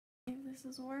this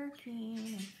is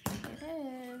working. I think it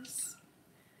is.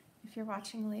 If you're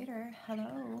watching later,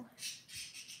 hello.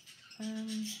 Let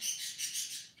me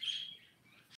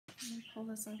pull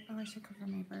this up. Oh, I should cover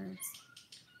my birds.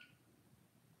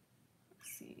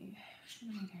 Let's see. What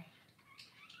am I doing?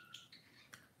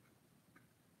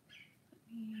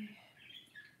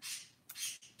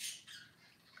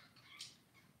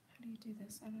 How do you do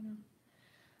this? I don't know.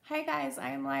 Hi guys,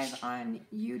 I am live on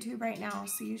YouTube right now,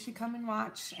 so you should come and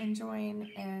watch and join,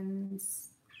 and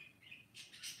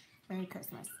Merry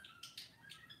Christmas.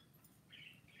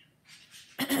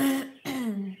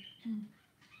 I'm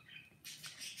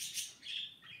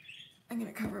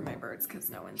gonna cover my birds because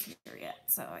no one's here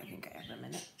yet, so I think I have a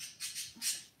minute.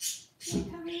 Can you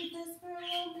cover this for a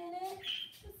little minute?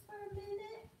 Just for a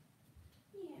minute?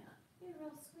 Yeah, you're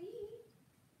real sweet.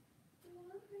 You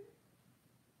want her?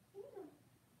 Yeah.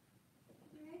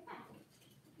 Be right back.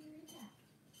 Be right back.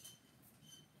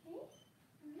 Okay?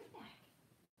 Be right back.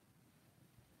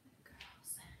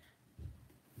 Girls.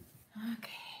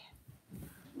 Okay.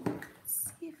 Let's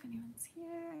see if anyone's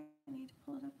here. I need to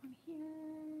pull it up on here.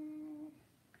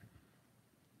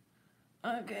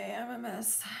 Okay, I'm a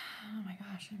mess. Oh my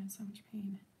gosh, I'm in so much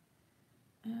pain.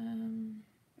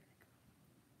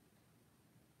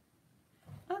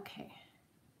 Okay.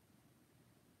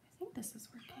 I think this is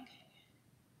working.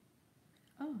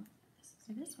 Oh,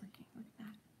 it is working. Look at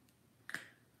that.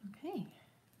 Okay.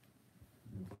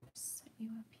 Set you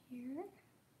up here.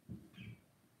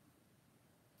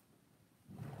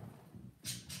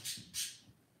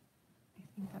 I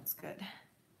think that's good.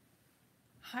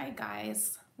 Hi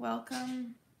guys,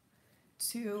 welcome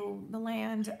to the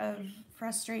land of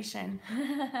frustration.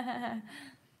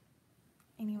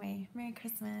 Anyway, Merry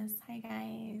Christmas. Hi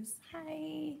guys.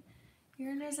 Hi.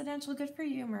 You're in residential. Good for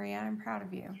you, Maria. I'm proud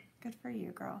of you. Good for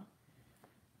you, girl.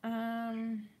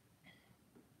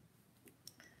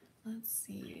 Let's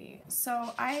see.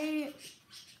 So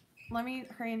let me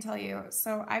hurry and tell you.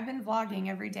 So I've been vlogging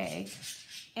every day,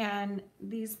 and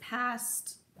these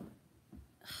past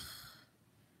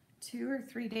 2 or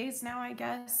 3 days now, I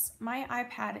guess, my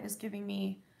iPad is giving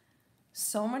me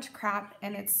so much crap,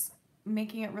 and it's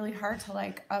making it really hard to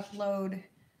like upload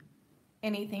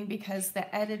anything because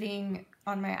the editing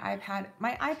on my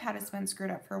iPad has been screwed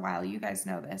up for a while. You guys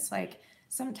know this. Like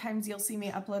sometimes you'll see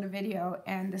me upload a video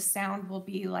and the sound will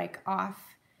be like off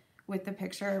with the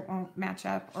picture. It won't match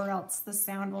up, or else the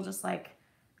sound will just like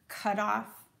cut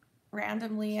off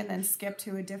randomly and then skip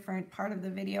to a different part of the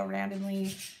video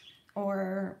randomly,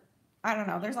 or I don't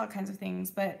know, there's all kinds of things.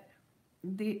 But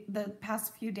the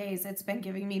past few days it's been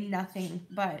giving me nothing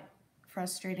but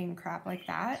frustrating crap like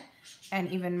that, and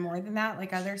even more than that,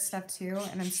 like other stuff too,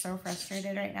 and I'm so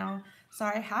frustrated right now. So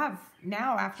I have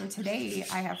now, after today,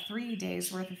 I have 3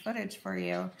 days worth of footage for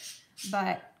you,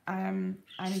 but I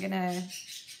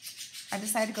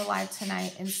decided to go live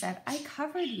tonight instead. I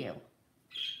covered you,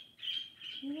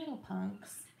 you little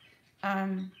punks.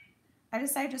 I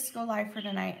decided just to go live for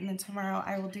tonight, and then tomorrow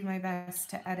I will do my best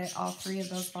to edit all 3 of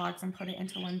those vlogs and put it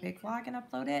into one big vlog and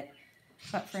upload it.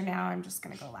 But for now, I'm just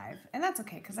going to go live. And that's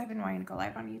okay, because I've been wanting to go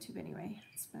live on YouTube anyway.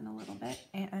 It's been a little bit,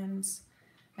 and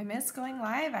I miss going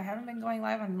live. I haven't been going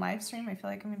live on live stream. I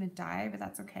feel like I'm going to die, but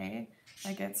that's okay.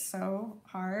 Like, it's so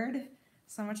hard,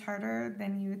 so much harder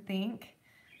than you would think.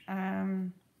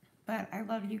 But I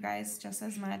love you guys just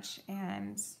as much,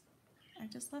 and I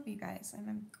just love you guys.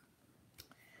 And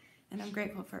I'm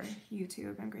grateful for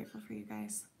YouTube. I'm grateful for you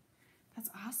guys. That's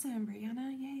awesome,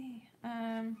 Brianna. Yay.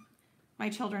 My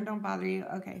children don't bother you.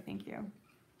 Okay, thank you.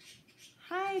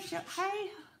 Hi,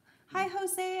 hi,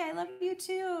 Jose. I love you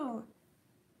too.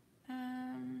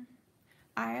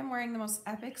 I am wearing the most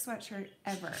epic sweatshirt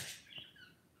ever.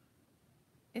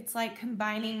 It's like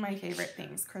combining my favorite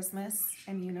things, Christmas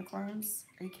and unicorns.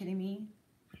 Are you kidding me?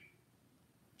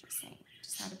 Just saying.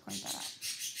 Just had to point that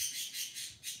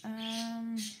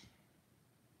out.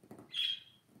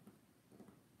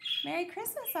 Merry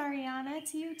Christmas, Ariana,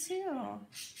 to you too.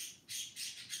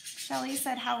 Shelly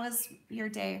said, how was your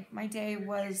day? My day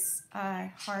was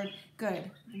hard,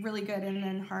 good, really good, and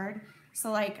then hard.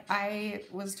 So like I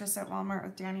was just at Walmart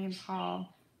with Danny and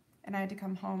Paul, and I had to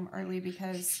come home early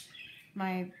because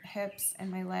my hips and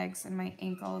my legs and my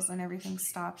ankles and everything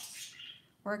stopped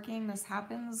working. This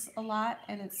happens a lot,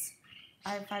 and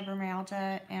I have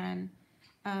fibromyalgia, and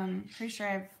pretty sure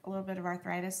I have a little bit of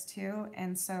arthritis too,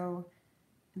 and so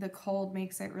the cold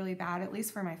makes it really bad, at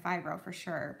least for my fibro for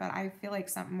sure. But I feel like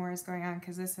something more is going on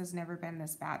because this has never been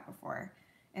this bad before.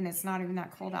 And it's not even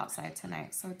that cold outside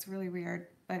tonight, so it's really weird.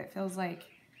 But it feels like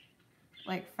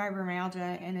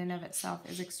fibromyalgia in and of itself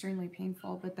is extremely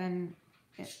painful. But then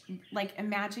like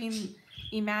imagine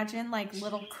like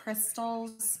little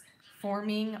crystals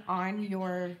forming on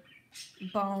your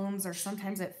bones, or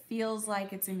sometimes it feels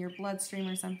like it's in your bloodstream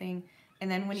or something. And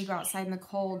then when you go outside in the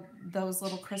cold, those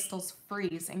little crystals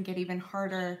freeze and get even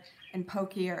harder and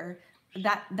pokier.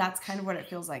 That's kind of what it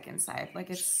feels like inside. Like,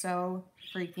 it's so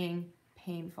freaking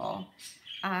painful.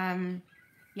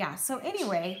 Yeah, so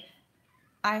anyway,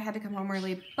 I had to come home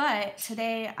early, but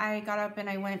today I got up and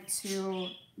I went to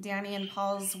Danny and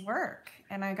Paul's work,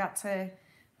 and I got to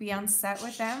be on set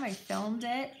with them. I filmed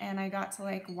it, and I got to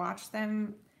like watch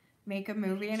them make a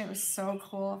movie, and it was so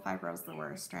cool. Fibro's the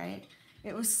worst, right?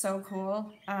 It was so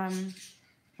cool.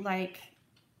 Like,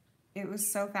 it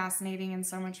was so fascinating and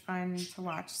so much fun to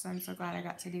watch, so I'm so glad I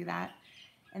got to do that.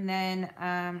 And then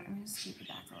I'm going to scoot it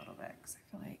back a little bit because I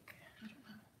feel like, I don't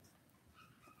know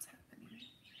what's happening.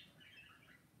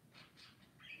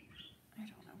 I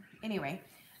don't know. Anyway,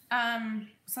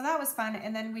 so that was fun.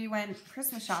 And then we went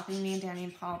Christmas shopping, me and Danny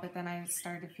and Paul, but then I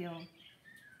started to feel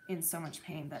in so much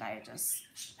pain that I just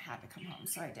had to come home,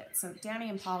 so I did. So Danny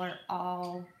and Paul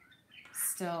are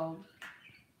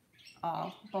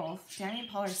both. Danny and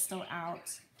Paul are still out.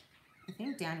 I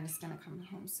think Danny's gonna come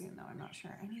home soon though, I'm not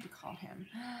sure. I need to call him.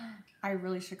 I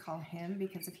really should call him,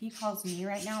 because if he calls me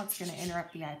right now, it's gonna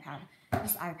interrupt the iPad.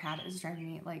 This iPad is driving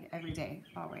me like every day,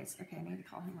 always. Okay, I need to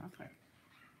call him real quick.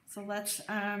 So let's,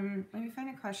 let me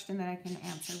find a question that I can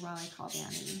answer while I call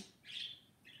Danny.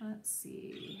 Let's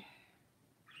see.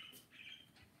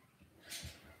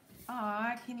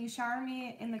 Aw, can you shower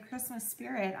me in the Christmas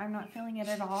spirit? I'm not feeling it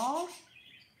at all.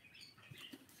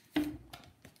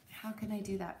 How can I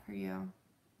do that for you?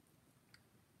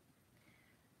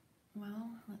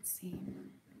 Well, let's see.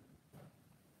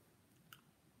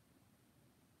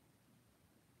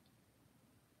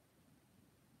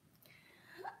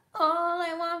 All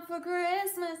I want for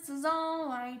Christmas is all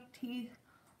my teeth.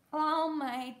 All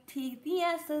my teeth,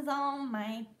 yes, is all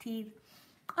my teeth.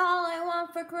 All I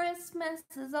want for Christmas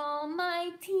is all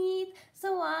my teeth,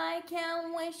 so I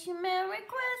can wish you Merry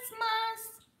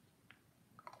Christmas.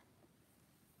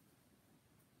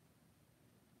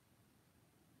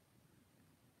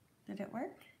 Did it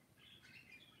work?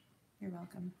 You're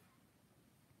welcome.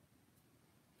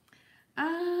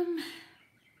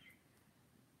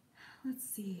 Let's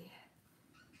see.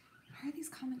 Why are these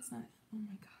comments not? Oh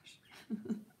my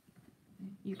gosh.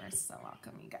 You are so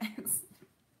welcome, you guys.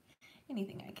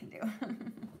 Anything I can do.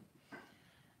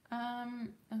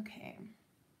 Okay.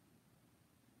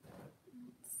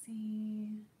 Let's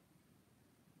see.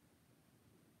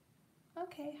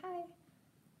 Okay, hi.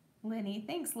 Lenny,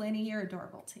 thanks Lenny, you're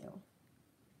adorable too.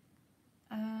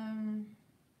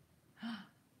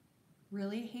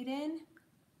 Really, Hayden?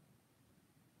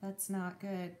 That's not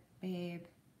good, babe.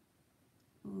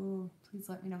 Ooh, please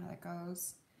let me know how that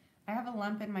goes. I have a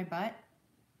lump in my butt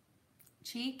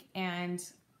cheek, and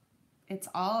it's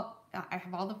all, I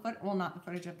have all the well, not the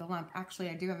footage of the lump. Actually,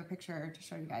 I do have a picture to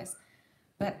show you guys.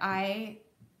 But I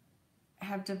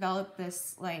have developed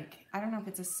this, like, I don't know if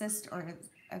it's a cyst or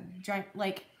a giant,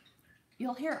 like,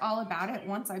 you'll hear all about it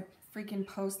once I freaking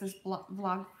post this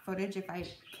vlog footage, if I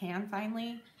can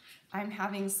finally. I'm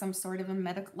having some sort of a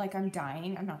medical, like I'm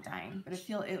dying. I'm not dying, but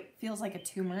it feels like a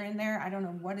tumor in there. I don't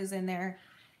know what is in there.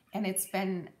 And it's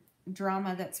been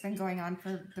drama that's been going on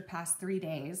for the past 3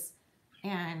 days.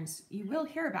 And you will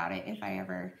hear about it if I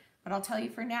ever, but I'll tell you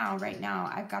for now, right now,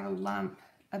 I've got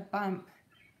a bump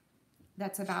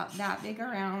that's about that big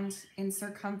around in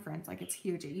circumference. Like, it's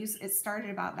huge. It started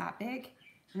about that big,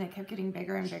 and it kept getting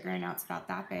bigger and bigger, and now it's about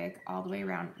that big all the way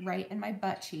around right in my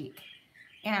butt cheek.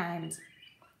 And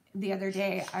the other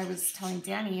day I was telling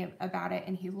Danny about it,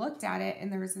 and he looked at it,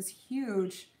 and there was this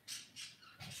huge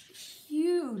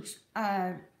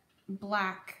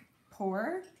black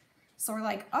pore. So we're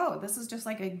like, oh, this is just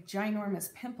like a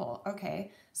ginormous pimple.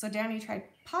 Okay. So Danny tried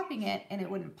popping it, and it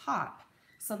wouldn't pop.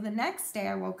 So the next day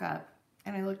I woke up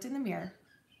and I looked in the mirror,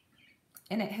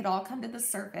 and it had all come to the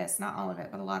surface. Not all of it,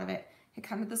 but a lot of it had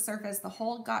come to the surface. The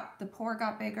pore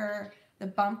got bigger. The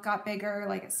bump got bigger.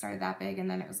 Like, it started that big, and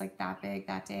then it was like that big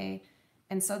that day.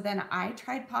 And so then I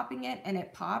tried popping it, and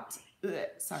it popped. Ugh,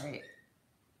 sorry.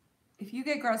 If you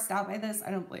get grossed out by this,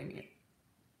 I don't blame you.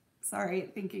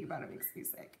 Sorry, thinking about it makes me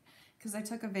sick. Because I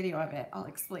took a video of it. I'll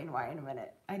explain why in a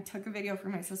minute. I took a video for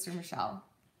my sister Michelle.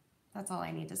 That's all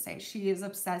I need to say. She is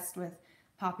obsessed with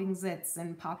popping zits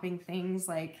and popping things.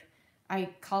 Like, I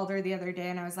called her the other day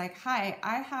and I was like, hi,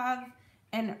 I have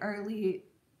an early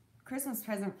Christmas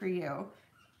present for you.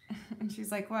 And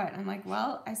she's like, what? I'm like,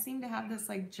 well, I seem to have this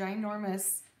like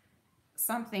ginormous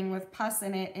something with pus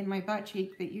in it in my butt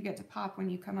cheek that you get to pop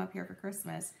when you come up here for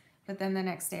Christmas. but then the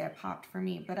next day it popped for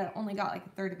me, but I only got like a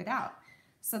third of it out.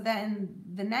 So then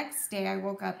the next day I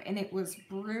woke up and it was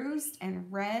bruised and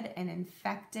red and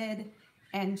infected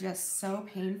and just so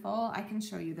painful. I can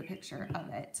show you the picture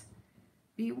of it.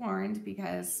 Be warned,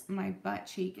 because my butt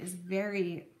cheek is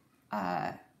very,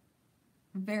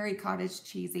 very cottage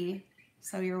cheesy.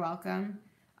 So you're welcome.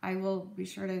 I will be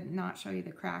sure to not show you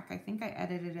the crack. I think I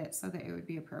edited it so that it would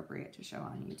be appropriate to show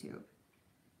on YouTube,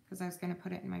 because I was going to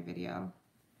put it in my video.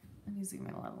 Let me zoom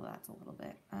in a level that a little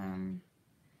bit.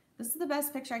 This is the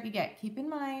best picture I could get. Keep in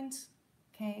mind,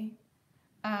 okay,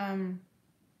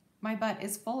 my butt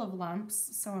is full of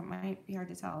lumps, so it might be hard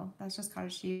to tell. That's just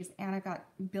cottage cheese, and I've got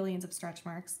billions of stretch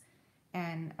marks.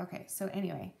 And okay, so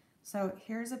anyway, so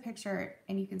here's a picture,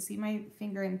 and you can see my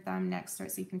finger and thumb next to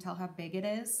it, so you can tell how big it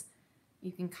is.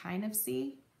 You can kind of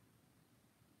see.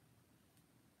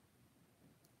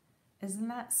 Isn't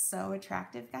that so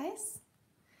attractive, guys?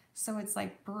 So it's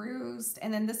like bruised,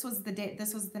 and then this was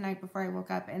the night before I woke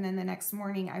up, and then the next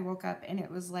morning I woke up and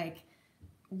it was like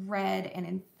red and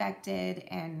infected,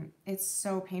 and it's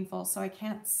so painful. So I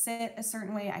can't sit a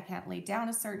certain way, I can't lay down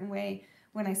a certain way.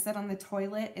 When I sit on the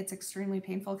toilet, it's extremely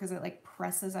painful because it like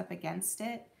presses up against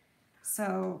it.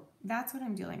 So that's what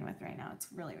I'm dealing with right now. It's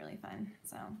really, really fun.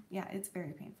 So yeah, it's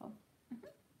very painful.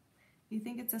 You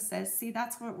think it's a cyst? See,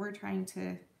 that's what we're trying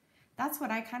to, that's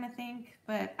what I kind of think,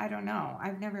 but I don't know.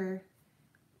 I've never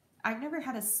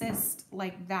had a cyst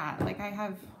like that. Like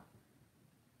I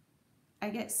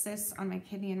get cysts on my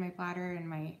kidney and my bladder and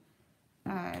my,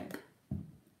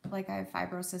 like I have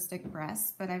fibrocystic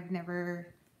breasts, but I've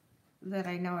never, that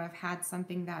I know I've had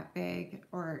something that big,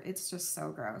 or it's just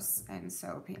so gross and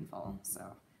so painful. So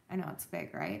I know it's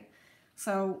big, right?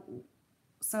 So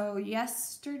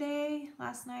last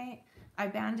night, I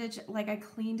bandaged, like I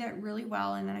cleaned it really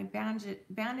well, and then I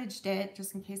bandaged it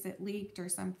just in case it leaked or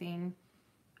something.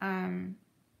 And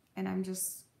I'm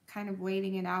just kind of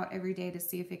waiting it out every day to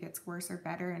see if it gets worse or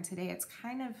better. And today it's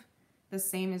kind of the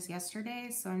same as yesterday,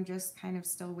 so I'm just kind of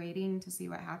still waiting to see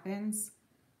what happens.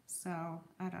 So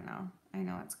I don't know. I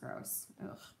know it's gross.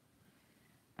 Ugh.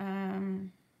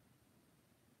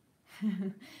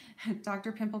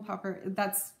 Dr. Pimple Popper,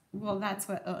 that's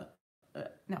what,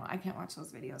 no, I can't watch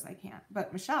those videos. I can't.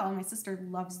 But Michelle, my sister,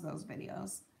 loves those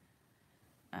videos.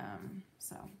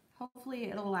 So hopefully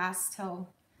it'll last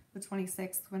till the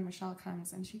 26th when Michelle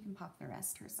comes and she can pop the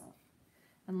rest herself.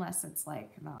 Unless it's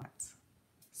like not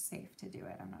safe to do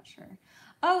it. I'm not sure.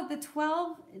 Oh, the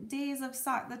 12 days of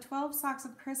the 12 socks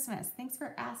of Christmas. Thanks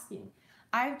for asking.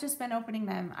 I've just been opening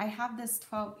them. I have this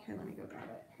 12, here, let me go grab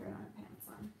it. Here, I don't have pants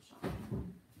on.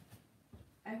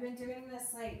 I've been doing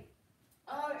this like,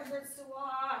 oh, it hurts to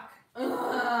walk.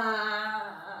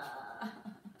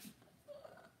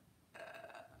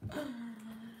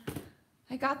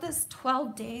 I got this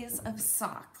 12 days of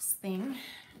socks thing,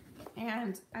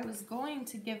 and I was going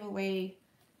to give away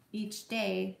each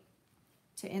day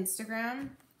to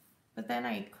Instagram, but then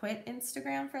I quit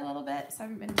Instagram for a little bit, so I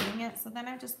haven't been doing it. So then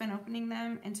I've just been opening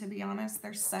them, and to be honest,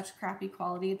 they're such crappy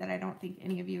quality that I don't think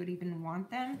any of you would even want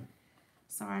them.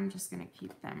 So I'm just gonna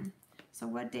keep them. So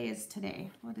what day is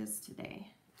today? What is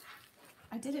today?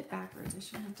 I did it backwards. I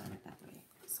shouldn't have done it that way.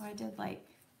 So I did like,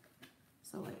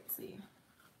 so let's see.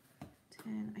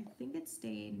 10, I think it's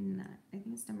day 9. I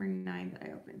think it's number 9 that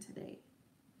I opened today.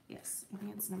 Yes, I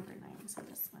think it's number 9. So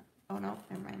this one. Oh no,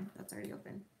 never mind. That's already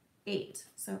open. 8.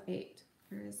 So 8.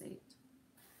 Where is 8?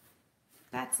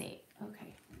 That's 8.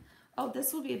 Okay. Oh,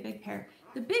 this will be a big pair.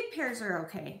 The big pairs are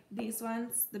okay. These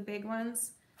ones, the big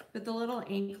ones, but the little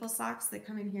ankle socks that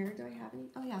come in here. Do I have any?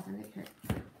 Oh yeah, they're right here.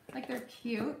 Like they're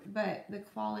cute, but the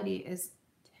quality is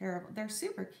terrible. They're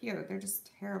super cute. They're just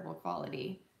terrible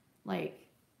quality. Like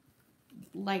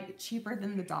cheaper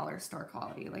than the dollar store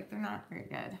quality. Like they're not very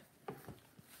good.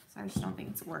 So I just don't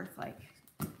think it's worth, like,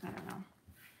 I don't know.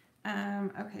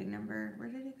 Okay, where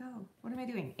did it go? What am I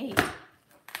doing? 8.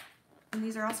 And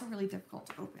these are also really difficult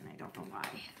to open. I don't know why.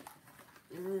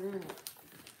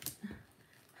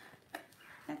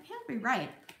 That can't be right.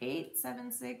 8,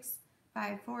 7, 6,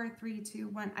 5, 4, 3, 2,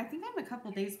 1. I think I'm a couple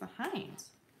days behind.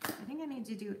 I think I need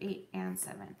to do 8 and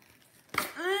 7.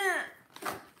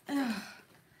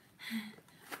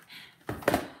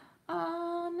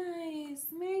 Oh, nice.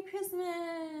 Merry Christmas.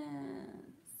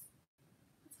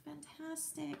 That's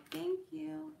fantastic. Thank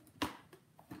you.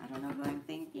 I don't know who I'm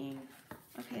thanking.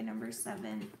 Okay, number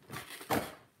 7.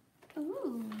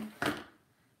 Ooh.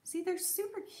 See, they're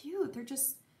super cute. They're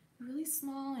just really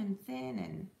small and thin,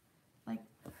 and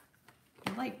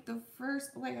like the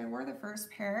first, like I wore the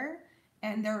first pair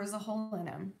and there was a hole in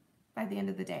them by the end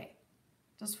of the day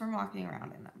just from walking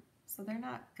around in them. So they're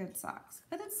not good socks,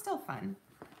 but it's still fun.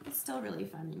 It's still really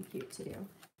fun and cute to do.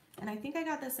 And I think I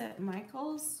got this at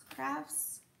Michael's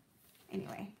Crafts.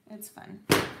 Anyway, it's fun.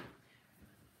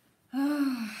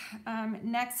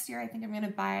 Next year, I think I'm going to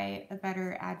buy a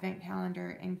better advent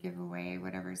calendar and give away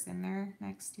whatever's in there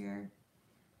next year.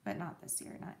 But not this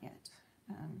year, not yet.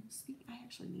 I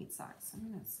actually need socks. I'm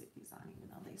going to stick these on even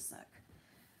though they suck.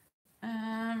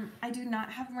 I do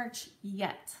not have merch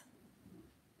yet.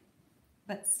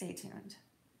 But stay tuned.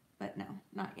 But no,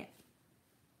 not yet.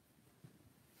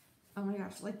 Oh my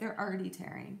gosh, like they're already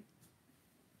tearing.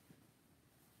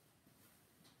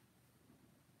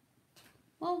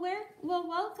 Well,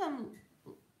 welcome,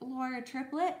 Laura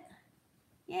Triplet.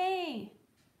 Yay.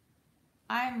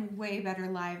 I'm way better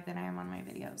live than I am on my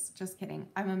videos. Just kidding.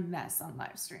 I'm a mess on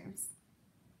live streams.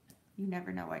 You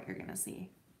never know what you're going to see.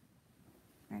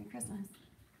 Merry Christmas.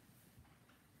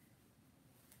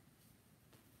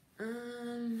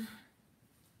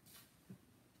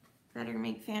 Better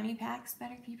make fanny packs.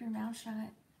 Better keep your mouth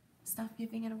shut. Stop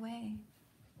giving it away.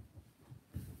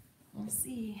 We'll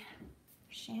see.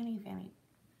 Shanny fanny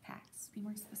packs. Be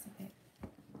more specific.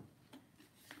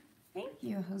 Thank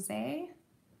you, Jose.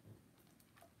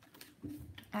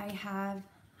 Hi,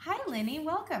 Lenny.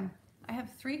 Welcome. I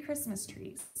have 3 Christmas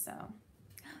trees, so.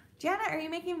 Jana, are you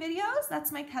making videos?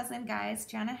 That's my cousin, guys.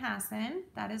 Jana Hassan.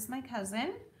 That is my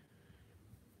cousin.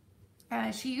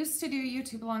 She used to do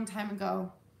YouTube a long time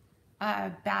ago.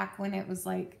 Back when it was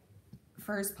like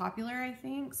first popular, I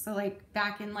think. So like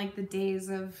back in like the days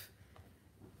of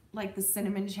like the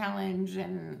cinnamon challenge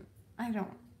and I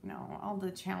don't know, all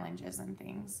the challenges and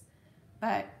things.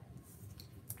 But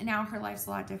now her life's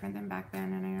a lot different than back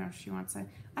then, and I know she wants to,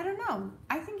 I don't know.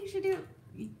 I think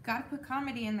you gotta put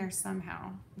comedy in there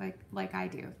somehow, like I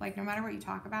do. Like no matter what you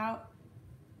talk about,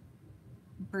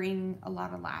 bring a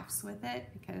lot of laughs with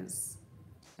it because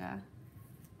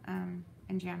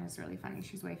and Jana's really funny.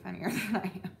 She's way funnier than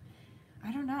I am.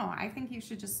 I don't know. I think you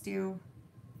should just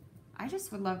I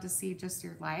just would love to see just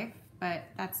your life, but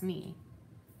that's me.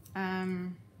 I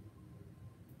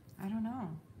don't know.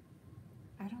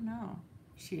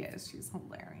 She's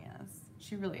hilarious.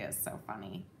 She really is so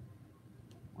funny.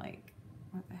 Like,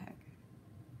 what the heck?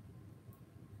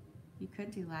 You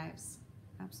could do lives.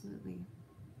 Absolutely.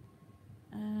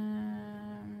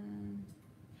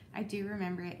 I do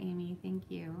remember it, Amy. Thank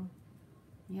you.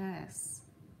 Yes.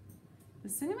 The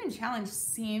cinnamon challenge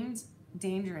seemed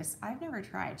dangerous. I've never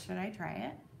tried. Should I try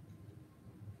it?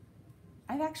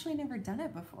 I've actually never done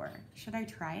it before. Should I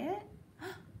try it?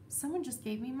 Someone just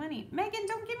gave me money. Megan,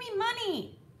 don't give me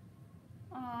money.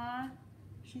 Aw.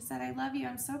 She said, I love you.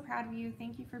 I'm so proud of you.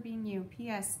 Thank you for being you.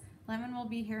 P.S. Lemon will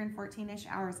be here in 14-ish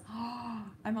hours.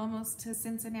 I'm almost to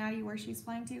Cincinnati where she's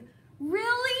flying to.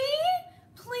 Really?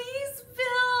 Please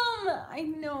film. I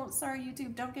know. Sorry,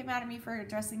 YouTube. Don't get mad at me for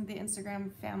addressing the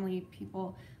Instagram family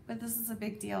people, but this is a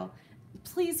big deal.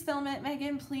 Please film it,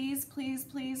 Megan. Please, please,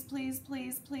 please, please,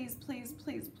 please, please, please,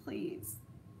 please, please.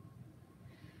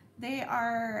 They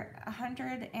are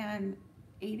 $180,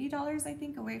 I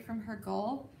think, away from her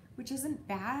goal, which isn't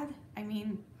bad. I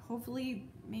mean, hopefully,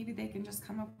 maybe they can just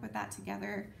come up with that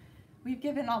together. We've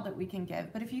given all that we can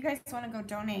give, but if you guys want to go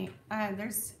donate,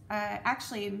 there's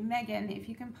actually, Megan, if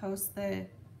you can post the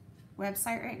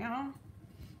website right now.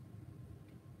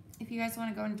 If you guys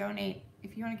want to go and donate,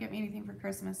 if you want to get me anything for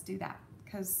Christmas, do that,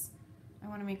 because I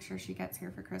want to make sure she gets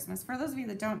here for Christmas. For those of you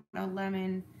that don't know,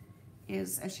 Lemon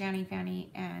is a Shanny Fanny,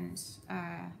 and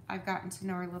I've gotten to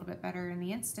know her a little bit better in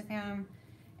the Instafam,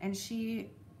 and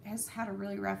she has had a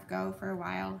really rough go for a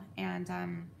while, and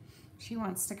she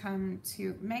wants to come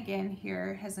to, Megan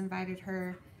here has invited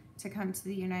her to come to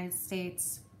the United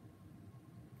States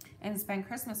and spend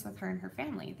Christmas with her and her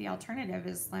family. The alternative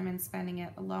is Lemon spending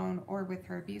it alone or with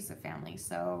her abusive family.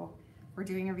 So we're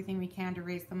doing everything we can to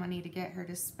raise the money to get her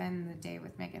to spend the day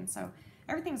with Megan. So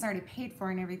everything's already paid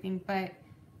for and everything, but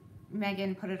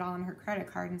Megan put it all on her credit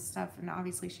card and stuff, and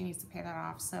obviously she needs to pay that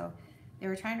off. So they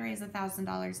were trying to raise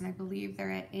 $1,000, and I believe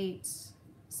they're at 8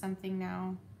 something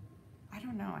now. I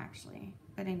don't know actually,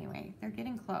 but anyway, they're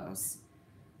getting close.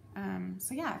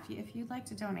 So yeah, if you'd like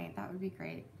to donate, that would be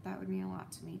great. That would mean a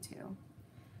lot to me too.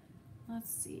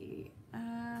 Let's see.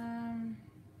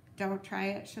 Don't try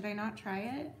it. Should I not try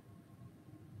it?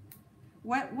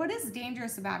 What is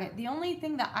dangerous about it? The only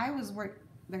thing that I was worried.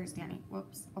 There's Danny.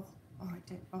 Whoops. Oh, it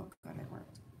did. Oh, good, it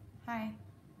worked. Hi.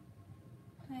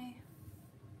 Hi.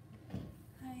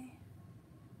 Hi.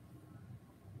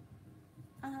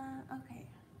 Okay.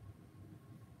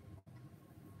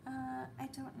 I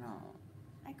don't know.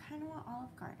 I kind of want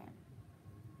Olive Garden.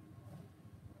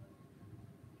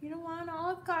 You don't want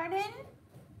Olive Garden?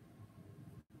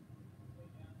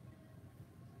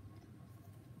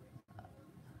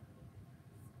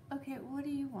 Okay, what do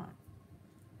you want?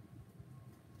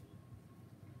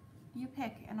 You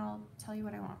pick and I'll tell you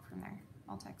what I want from there.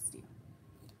 I'll text you.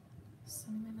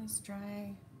 Cinnamon is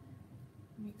dry,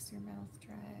 makes your mouth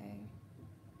dry.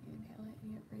 You inhale it,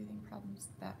 you get breathing problems.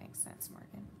 That makes sense,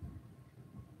 Morgan.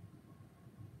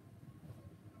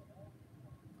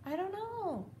 I don't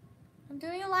know. I'm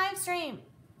doing a live stream.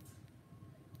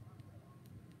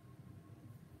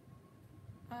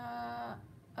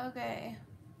 Okay.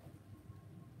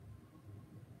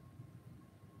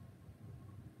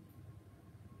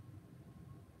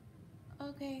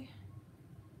 Okay.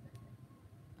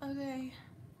 Okay.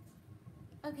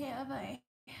 Okay, bye.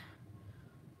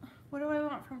 What do I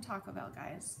want from Taco Bell,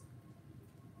 guys?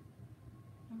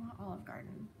 I want Olive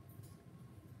Garden.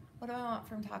 What do I want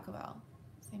from Taco Bell?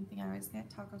 Same thing I always get,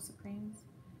 Taco Supremes.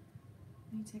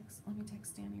 Let me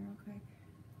text Danny real quick.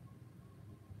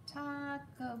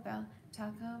 Taco Bell,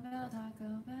 Taco Bell,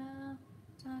 Taco Bell,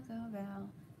 Taco Bell,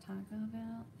 Taco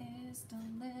Bell is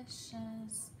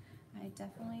delicious. I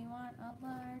definitely want a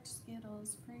large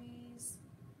Skittles freeze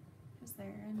because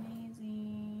they're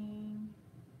amazing.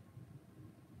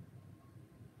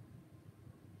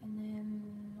 And then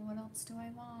what else do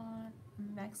I want?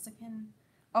 Mexican.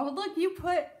 Oh, look, you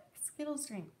put Skittles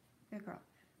drink. Good girl.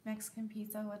 Mexican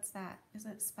pizza, what's that? Is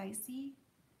it spicy?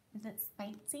 Is it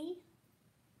spicy?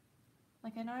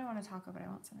 Like, I know I want a taco, but I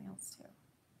want something else too.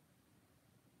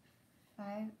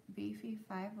 Beefy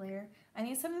 5-layer. I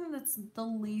need something that's the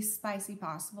least spicy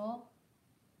possible.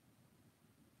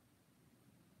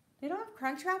 They don't have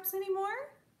crunch wraps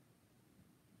anymore?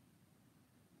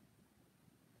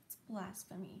 It's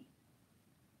blasphemy.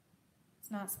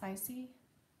 It's not spicy.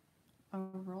 A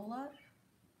roll-up?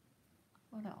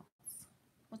 What else?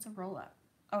 What's a roll-up?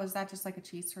 Oh, is that just like a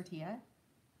cheese tortilla?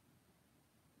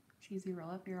 Cheesy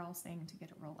roll-up? You're all saying to get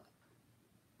a roll-up.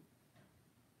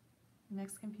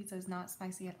 Mexican pizza is not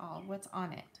spicy at all. What's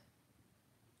on it?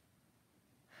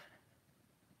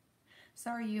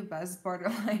 So are you, Buzz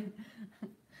Borderline.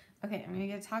 Okay, I'm gonna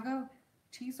get a taco,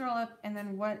 cheese roll-up, and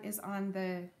then what is on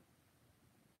the,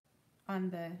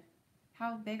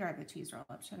 how big are the cheese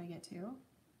roll-ups? Should I get 2?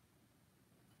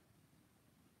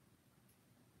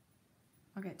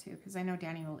 I'll get 2, because I know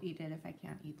Danny will eat it if I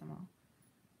can't eat them all.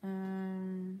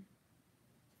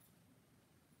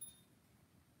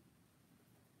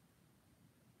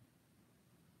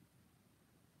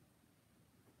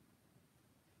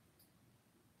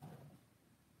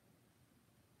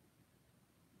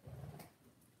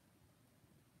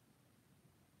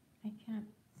 I can't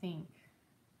think.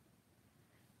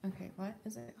 Okay, what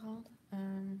is it called?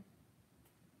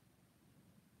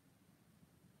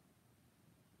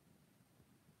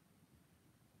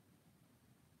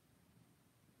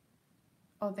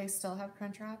 Oh, they still have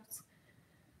crunch wraps?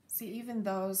 See, even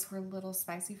those were a little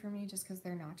spicy for me just because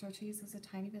their nacho cheese is a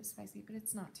tiny bit spicy, but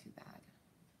it's not too bad.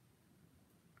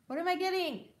 What am I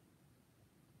getting?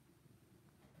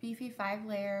 Beefy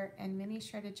 5-layer and mini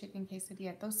shredded chicken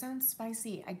quesadilla. Those sound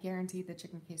spicy. I guarantee the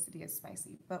chicken quesadilla is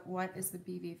spicy. But what is the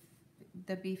beefy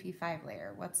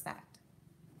 5-layer? What's that?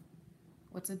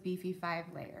 What's a beefy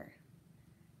 5-layer?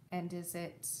 And is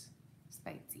it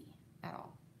spicy at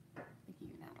all? Like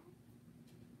even at all?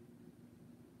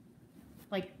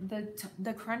 Like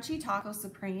the crunchy taco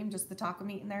supreme, just the taco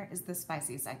meat in there, is the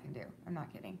spiciest I can do. I'm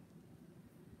not kidding.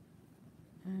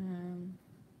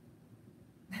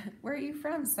 Where are you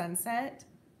from, Sunset?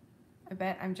 I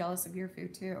bet I'm jealous of your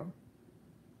food too.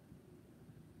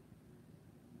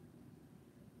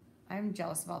 I'm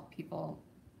jealous of all people,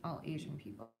 all Asian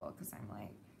people, because I'm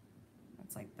like,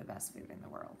 that's like the best food in the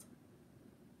world.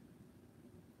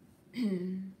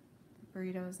 The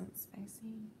burrito isn't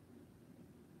spicy.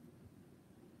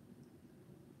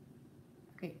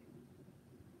 Okay.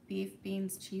 Beef,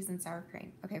 beans, cheese, and sour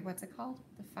cream. Okay, what's it called?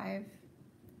 The 5...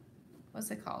 What's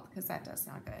it called? Because that does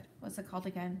sound good. What's it called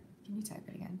again? Can you type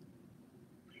it again?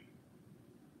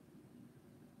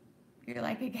 You're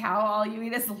like a cow, all you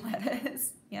eat is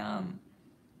lettuce. Yum.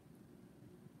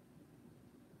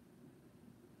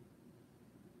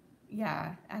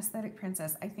 Yeah, aesthetic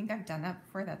princess. I think I've done that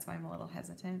before. That's why I'm a little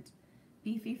hesitant.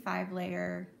 Beefy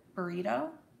 5-layer burrito.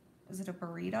 Is it a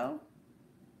burrito?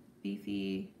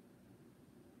 Beefy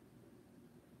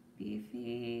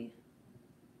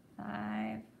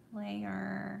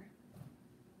 5-layer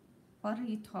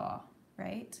burrito,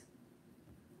 right?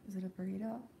 Is it a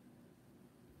burrito?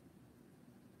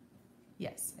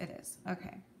 Yes, it is.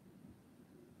 Okay.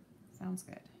 Sounds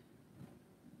good.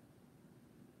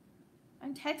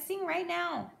 I'm texting right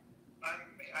now. I'm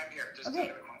here. Just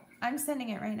okay. I'm sending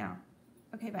it right now.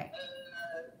 Okay, bye.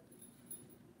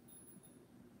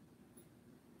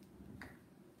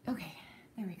 Okay,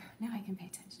 There we go. Now I can pay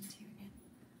attention to you again.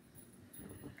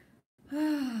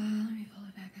 Let me pull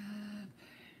it back up.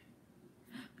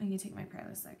 I'm going to take my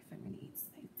Prilosec if I'm going to eat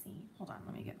spicy. Hold on,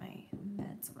 let me get my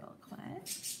meds real quick.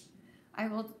 I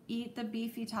will eat the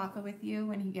beefy taco with you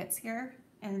when he gets here,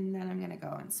 and then I'm going to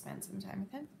go and spend some time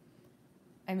with him.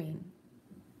 I mean,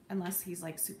 unless he's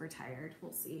like super tired,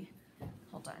 we'll see.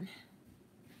 Hold on.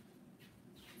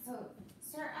 So,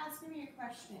 start asking me a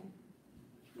question.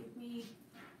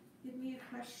 Give me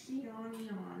a question to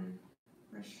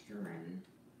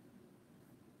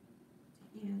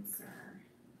answer.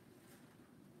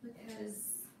 Because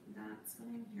that's what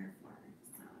I'm here for.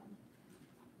 So.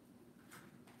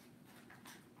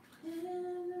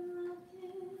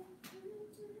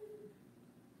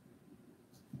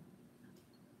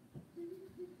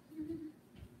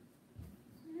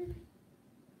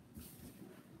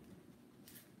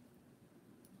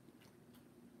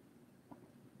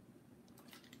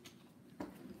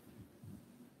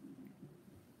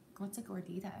 What's a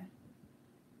gordita?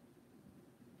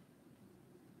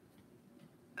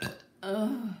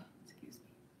 Oh, excuse me.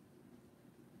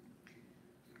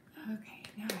 Okay,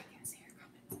 now I can see your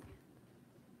comments.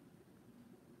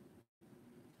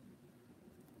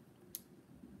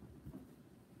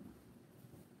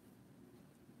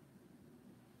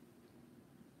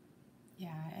 Yeah,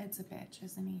 Ed's a bitch,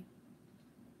 isn't he?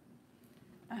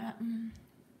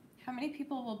 How many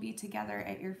people will be together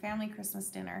at your family Christmas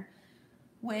dinner?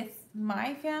 With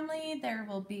my family, there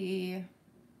will be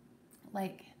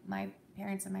like my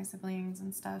parents and my siblings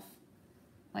and stuff.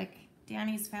 Like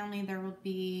Danny's family, there will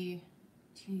be,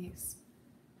 geez,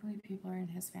 how many people are in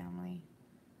his family?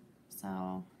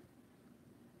 So,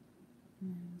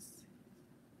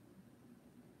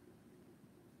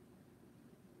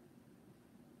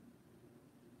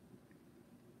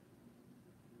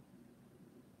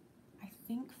 I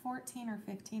think 14 or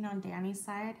 15 on Danny's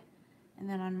side. And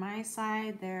then on my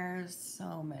side, there's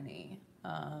so many.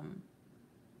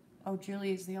 Oh,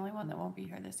 Julie's the only one that won't be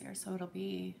here this year. So it'll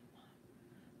be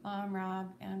Mom,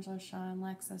 Rob, Angela, Sean,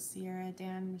 Lexa, Sierra,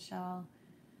 Dan, Michelle,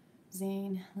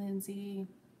 Zane, Lindsay,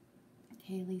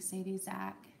 Kaylee, Sadie,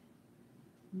 Zach,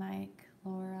 Mike,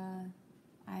 Laura,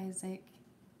 Isaac,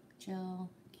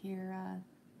 Jill, Kira,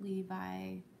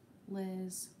 Levi,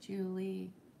 Liz,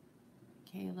 Julie,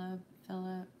 Caleb,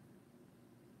 Philip,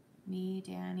 me,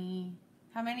 Danny.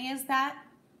 How many is that?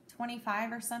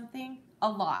 25 or something? A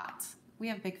lot. We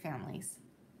have big families.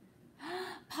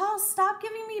 Paul, stop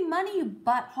giving me money, you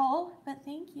butthole. But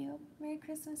thank you. Merry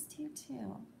Christmas to you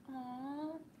too.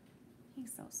 Aww.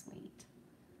 He's so sweet.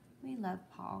 We love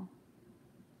Paul.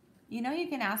 You know you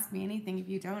can ask me anything if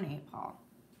you donate, Paul.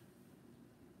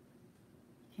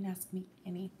 You can ask me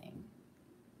anything.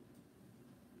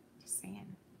 Just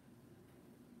saying.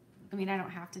 I mean, I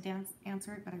don't have to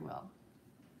answer it, but I will.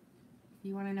 If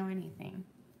you want to know anything.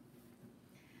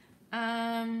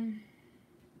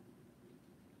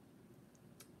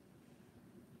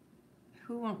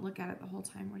 Who won't look at it the whole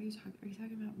time? What are you talking? Are you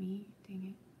talking about me? Dang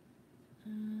it. I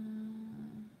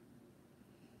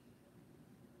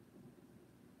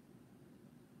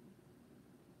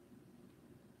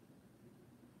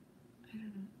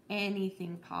don't know.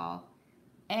 Anything, Paul.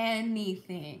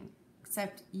 Anything.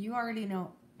 Except you already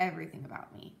know everything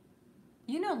about me.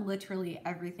 You know literally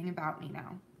everything about me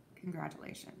now.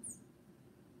 Congratulations.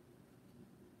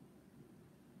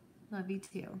 Love you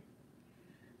too.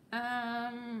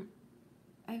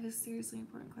 I have a seriously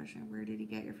important question. Where did you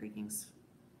get your freaking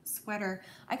sweater?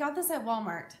 I got this at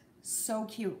Walmart. So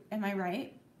cute. Am I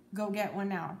right? Go get one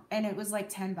now. And it was like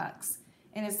 10 bucks.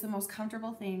 And it's the most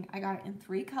comfortable thing. I got it in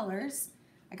 3 colors.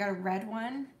 I got a red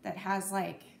one that has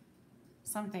like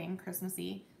something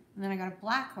Christmassy. And then I got a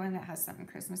black one that has something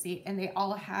Christmassy. And they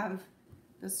all have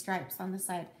the stripes on the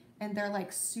side. And they're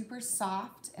like super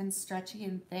soft and stretchy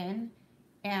and thin.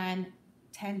 And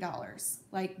 $10.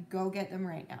 Like, go get them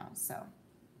right now. So,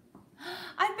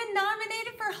 I've been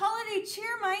nominated for Holiday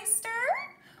Cheermeister.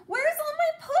 Where's all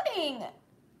my pudding?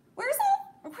 Where's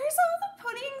all the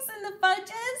puddings and the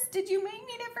fudges? Did you make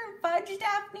me different fudge,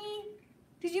 Daphne?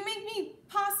 Did you make me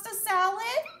pasta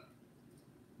salad?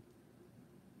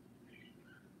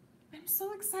 I'm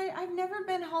so excited. I've never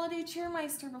been Holiday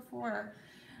Cheermeister before.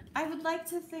 I would like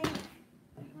to think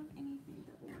I have anything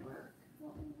that will work.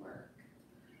 What will work?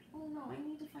 Oh no, I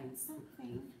need to find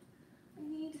something.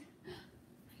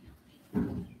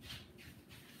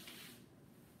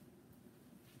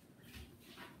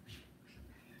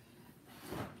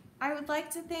 I would like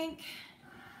to thank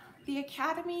the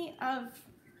Academy of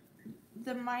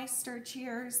the Meister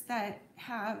Cheers that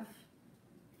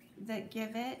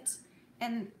give it,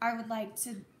 and I would like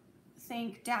to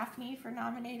thank Daphne for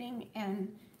nominating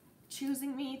and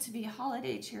choosing me to be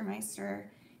Holiday Cheermeister.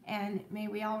 And may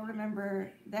we all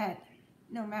remember that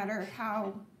no matter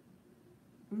how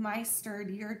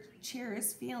meistered your cheer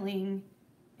is feeling,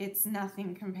 it's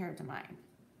nothing compared to mine.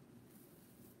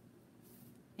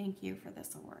 Thank you for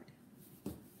this award.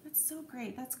 That's so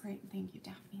great. That's great. Thank you,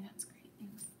 Daphne. That's great.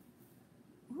 Thanks.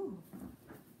 Ooh.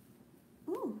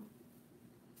 Ooh.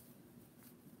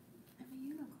 I'm a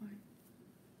unicorn.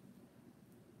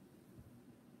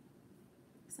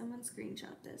 Someone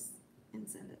screenshot this and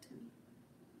send it to me.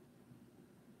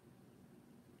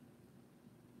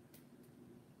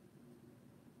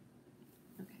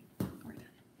 Okay, we're done.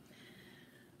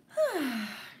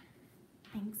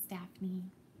 Thanks, Daphne.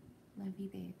 Love you,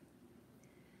 babe.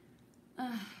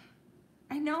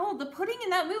 I know, the pudding in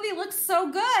that movie looks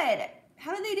so good.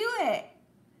 How did they do it?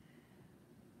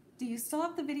 Do you still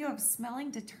have the video of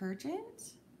smelling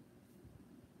detergent?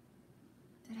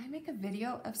 Did I make a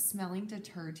video of smelling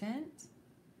detergent?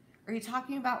 Are you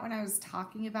talking about when I was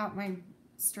talking about my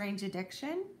strange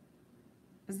addiction?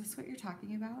 Is this what you're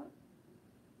talking about?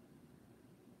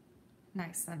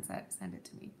 Nice, Sunset. Send it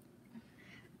to me.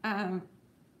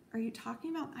 Are you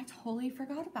talking about? I totally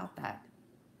forgot about that.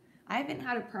 I haven't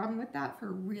had a problem with that for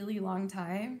a really long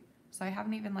time, so I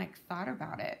haven't even like thought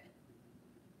about it.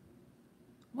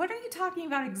 What are you talking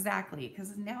about exactly?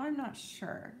 Because now I'm not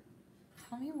sure.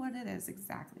 Tell me what it is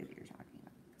exactly that you're talking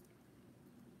about.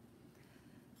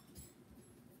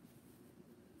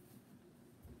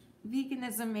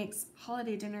 Veganism makes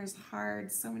holiday dinners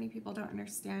hard. So many people don't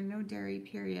understand. No dairy,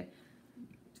 period.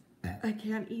 I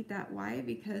can't eat that. Why?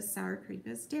 Because sour cream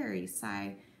is dairy.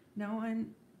 Sigh. No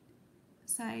one.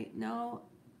 Sigh. No,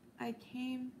 I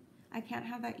can't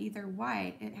have that either.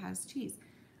 Why? It has cheese.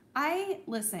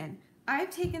 Listen, I've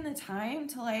taken the time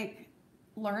to like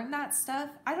learn that stuff.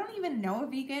 I don't even know a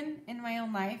vegan in my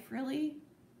own life, really.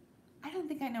 I don't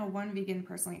think I know one vegan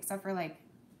personally, except for like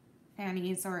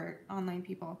fannies or online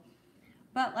people.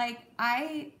 But like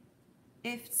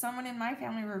if someone in my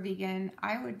family were vegan,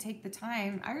 I would take the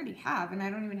time. I already have, and I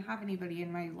don't even have anybody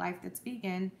in my life that's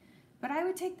vegan, but I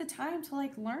would take the time to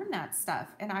like learn that stuff,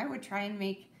 and I would try and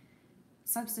make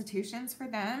substitutions for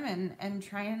them and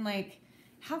try and like,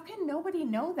 how can nobody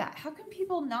know that? How can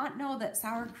people not know that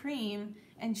sour cream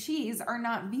and cheese are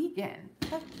not vegan?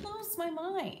 That blows my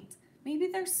mind. Maybe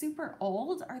they're super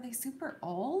old. Are they super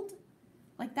old?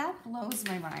 Like that blows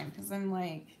my mind because I'm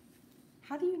like,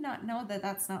 how do you not know that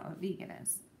that's not what vegan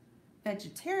is?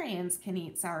 Vegetarians can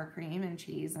eat sour cream and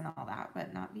cheese and all that,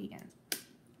 but not vegans.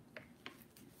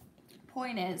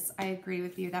 Point is, I agree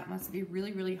with you. That must be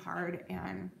really, really hard,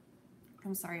 and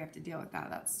I'm sorry you have to deal with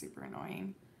that. That's super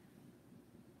annoying.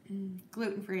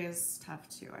 Gluten-free is tough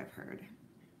too, I've heard.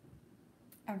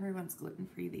 Everyone's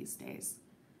gluten-free these days,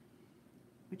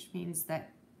 which means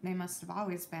that they must have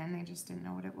always been. They just didn't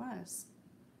know what it was.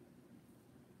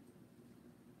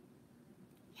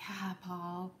 Yeah,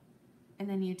 Paul. And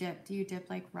then you dip. Do you dip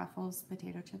like Ruffles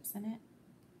potato chips in it?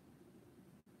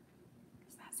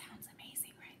 Because that sounds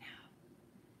amazing right now.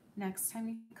 Next time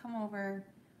you come over,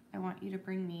 I want you to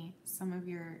bring me some of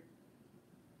your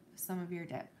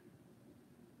dip.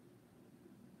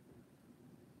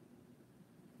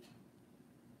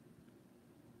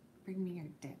 Bring me your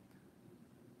dip,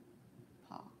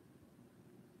 Paul.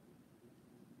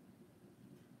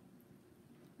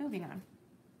 Moving on.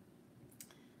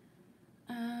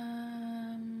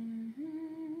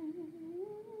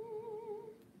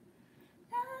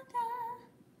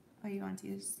 Oh, you want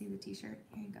to see the t-shirt?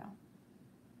 Here you go.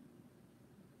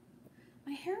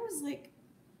 My hair was like,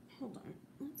 hold on.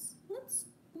 Let's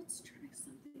try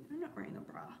something. I'm not wearing a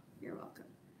bra. You're welcome.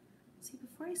 See,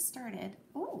 before I started,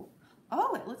 oh,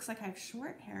 it looks like I have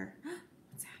short hair.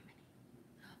 What's happening?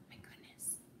 Oh my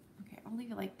goodness. Okay, I'll leave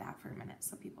it like that for a minute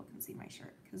so people can see my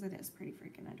shirt because it is pretty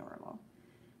freaking adorable.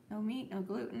 No meat, no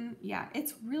gluten. Yeah,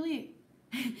 it's really,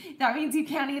 that means you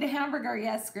can't eat a hamburger.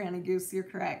 Yes, Granny Goose, you're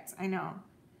correct. I know.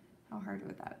 How hard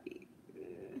would that be?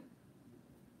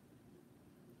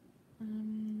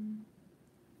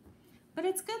 But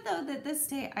it's good though that this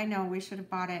day, I know we should have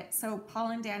bought it. So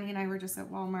Paul and Danny and I were just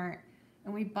at Walmart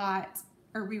and we bought,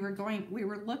 or we were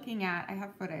looking at, I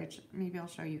have footage. Maybe I'll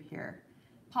show you here.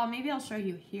 Paul, maybe I'll show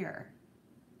you here.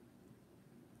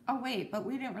 Oh wait, but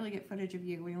we didn't really get footage of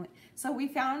you. So we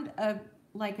found a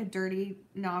dirty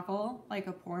novel, like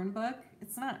a porn book.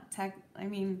 It's not I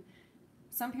mean,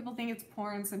 some people think it's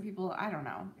porn, some people, I don't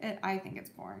know. I think it's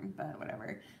porn, but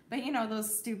whatever. But you know,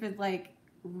 those stupid, like,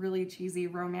 really cheesy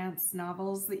romance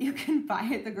novels that you can buy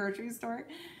at the grocery store.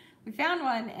 We found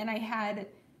one, and I had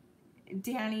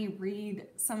Danny read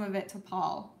some of it to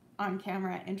Paul on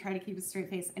camera and try to keep a straight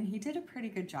face, and he did a pretty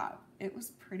good job. It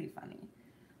was pretty funny.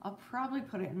 I'll probably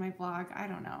put it in my vlog. I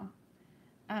don't know.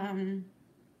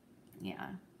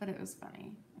 Yeah, but it was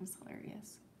funny. It was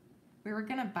hilarious. We were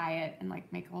gonna buy it and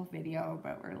like make a whole video,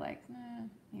 but we're like,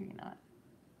 maybe not.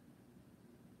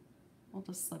 We'll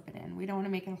just slip it in. We don't want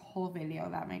to make a whole video.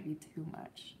 That might be too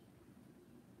much.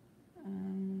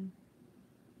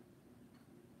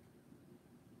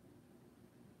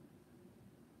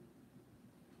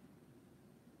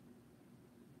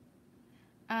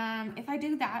 If I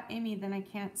do that, Amy, then I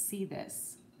can't see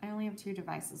this. I only have 2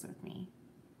 devices with me.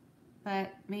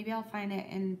 But maybe I'll find it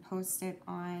and post it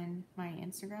on my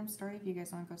Instagram story if you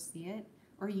guys want to go see it.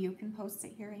 Or you can post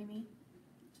it here, Amy.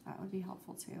 That would be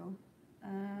helpful too.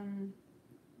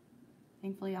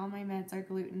 Thankfully, all my meds are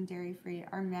gluten, dairy-free.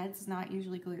 Are meds not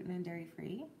usually gluten and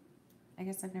dairy-free? I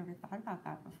guess I've never thought about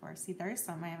that before. See, there's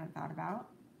some I haven't thought about.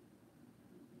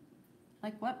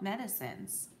 Like what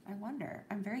medicines? I wonder.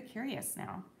 I'm very curious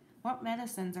now. What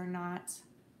medicines are not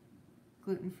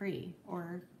gluten-free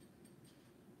or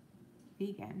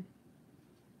vegan?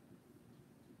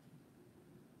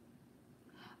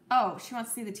 Oh, she wants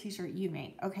to see the t-shirt you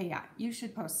made. Okay, yeah, you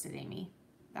should post it, Amy.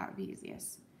 That would be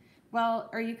easiest.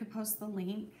 Well, or you could post the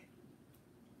link,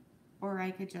 or I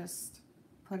could just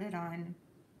put it on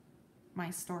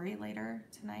my story later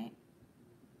tonight.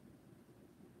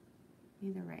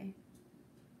 Either way.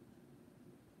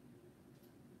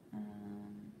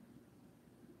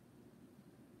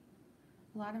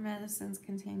 A lot of medicines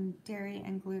contain dairy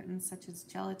and gluten, such as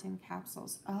gelatin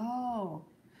capsules. Oh,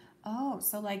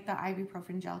 so like the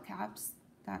ibuprofen gel caps,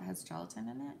 that has gelatin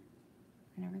in it?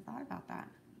 I never thought about that.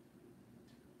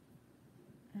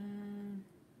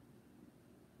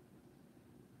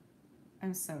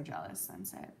 I'm so jealous,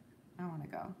 Sunset. I want to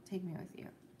go. Take me with you.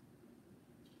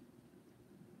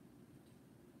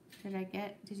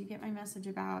 Did you get my message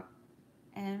about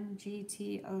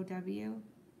MGTOW?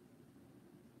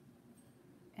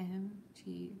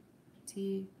 MGTOW.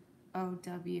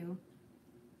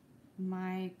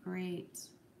 My great.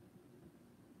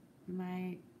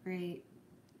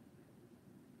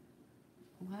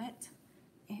 What?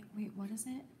 Wait, what is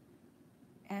it?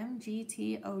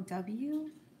 MGTOW?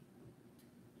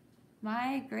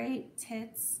 My great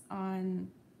tits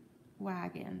on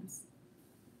wagons.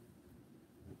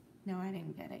 No, I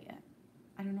didn't get it yet.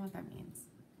 I don't know what that means.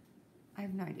 I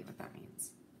have no idea what that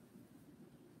means.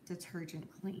 Detergent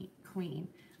queen.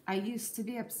 I used to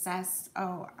be obsessed.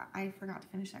 Oh, I forgot to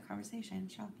finish that conversation.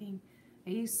 Shocking.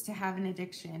 I used to have an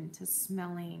addiction to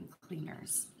smelling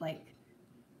cleaners. Like,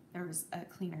 there was a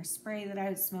cleaner spray that I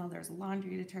would smell. There's a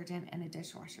laundry detergent and a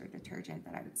dishwasher detergent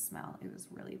that I would smell. It was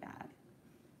really bad.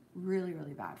 Really,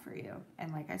 really bad for you.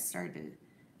 And like I started to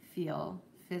feel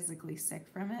physically sick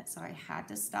from it. So I had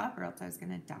to stop or else I was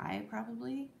going to die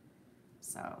probably.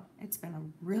 So it's been a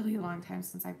really long time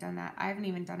since I've done that. I haven't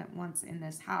even done it once in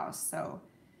this house. So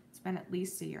it's been at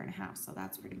least 1.5 years. So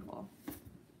that's pretty cool.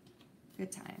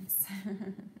 Good times.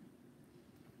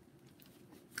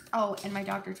 Oh, and my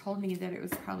doctor told me that it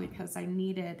was probably because I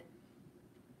needed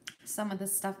some of the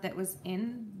stuff that was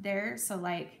in there. So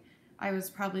like I was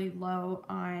probably low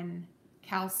on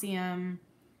calcium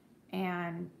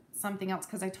and something else,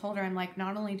 because I told her, I'm like,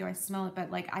 not only do I smell it, but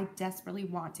like I desperately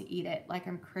want to eat it. Like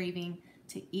I'm craving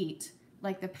to eat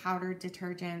like the powdered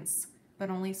detergents, but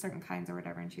only certain kinds or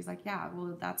whatever. And she's like, yeah,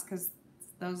 well, that's because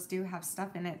those do have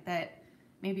stuff in it that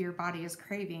maybe your body is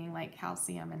craving, like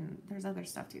calcium, and there's other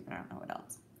stuff too, but I don't know what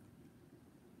else.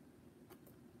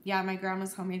 Yeah, my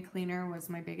grandma's homemade cleaner was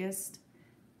my biggest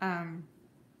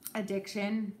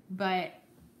addiction, but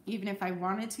even if I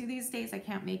wanted to these days, I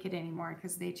can't make it anymore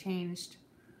because they changed.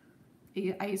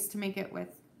 I used to make it with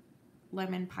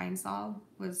lemon pine sol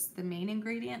was the main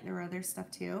ingredient. There were other stuff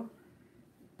too,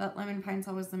 but lemon pine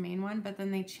sol was the main one, but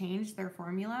then they changed their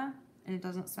formula and it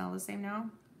doesn't smell the same now.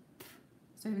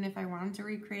 So even if I wanted to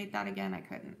recreate that again, I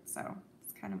couldn't. So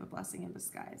it's kind of a blessing in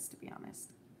disguise, to be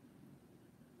honest.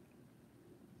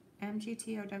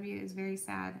 MGTOW is very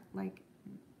sad, like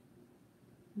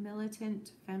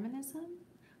militant feminism?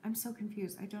 I'm so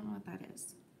confused. I don't know what that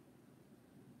is.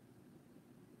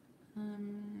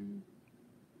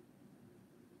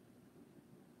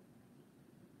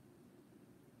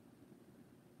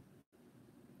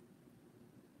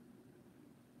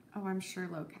 Oh, I'm sure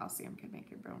low calcium can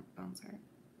make your bones hurt.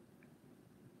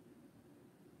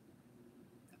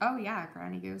 Oh yeah,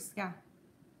 Granny Goose, yeah.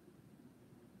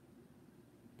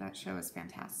 That show is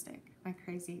fantastic. My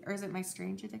crazy, or is it My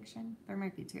Strange Addiction? There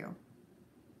might be 2.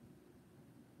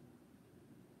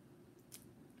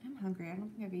 I'm hungry. I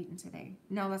don't think I've eaten today.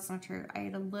 No, that's not true. I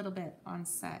ate a little bit on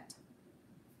set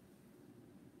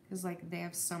Because, like, they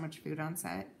have so much food on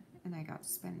set. And I got to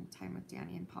spend time with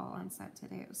Danny and Paul on set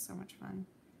today. It was so much fun.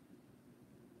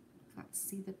 Got to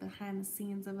see the behind the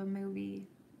scenes of a movie.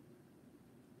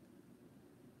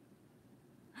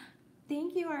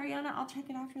 Thank you, Ariana. I'll check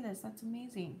it after this. That's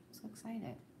amazing. I'm so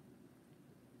excited.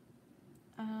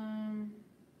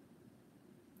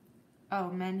 Oh,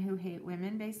 men who hate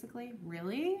women, basically?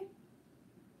 Really?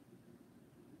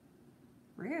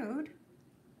 Rude.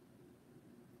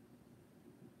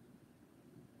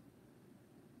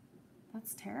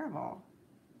 That's terrible.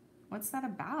 What's that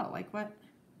about? Like, what?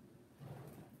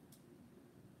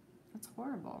 That's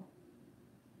horrible.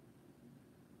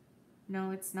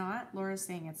 No, it's not. Laura's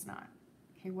saying it's not.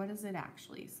 Okay, what is it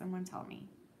actually? Someone tell me.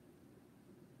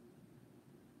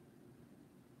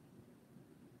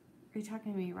 Are you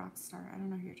talking to me, Rockstar? I don't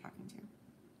know who you're talking to.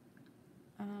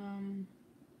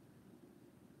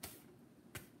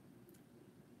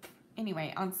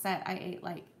 Anyway, on set, I ate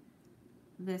like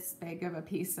this big of a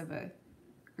piece of a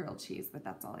grilled cheese, but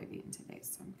that's all I've eaten today,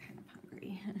 so I'm kind of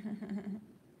hungry.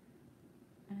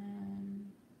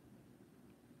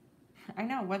 I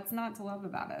know, what's not to love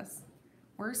about us?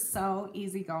 We're so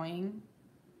easygoing.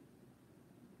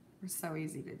 We're so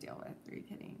easy to deal with. Are you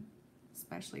kidding?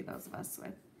 Especially those of us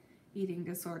with eating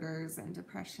disorders and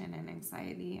depression and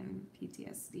anxiety and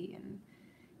PTSD and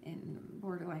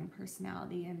borderline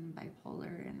personality and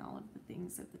bipolar and all of the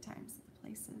things at the times of the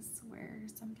places where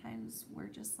sometimes we're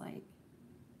just like,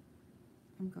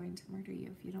 I'm going to murder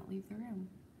you if you don't leave the room.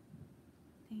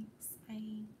 Thanks,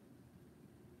 bye.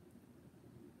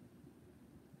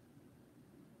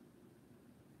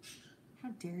 How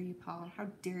dare you, Paul? How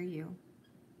dare you?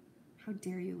 How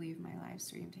dare you leave my live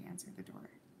stream to answer the door?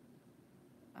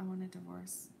 I want a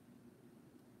divorce.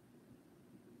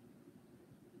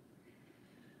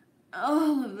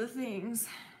 All of the things.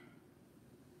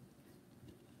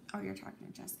 Oh, you're talking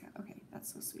to Jessica. Okay,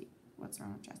 that's so sweet. What's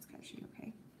wrong with Jessica? Is she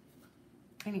okay?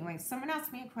 Anyway, someone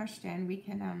asked me a question. We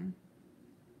can,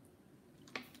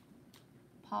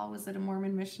 Paul, was it a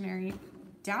Mormon missionary?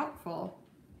 Doubtful.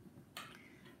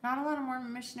 Not a lot of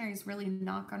Mormon missionaries really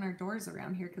knock on our doors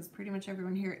around here because pretty much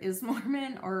everyone here is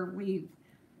Mormon, or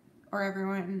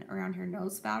everyone around here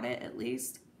knows about it at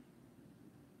least.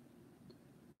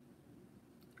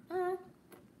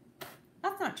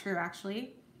 That's not true,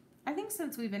 actually. I think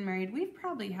since we've been married, we've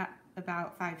probably had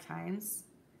about 5 times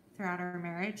throughout our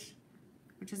marriage,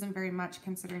 which isn't very much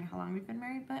considering how long we've been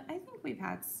married, but I think we've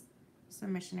had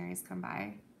some missionaries come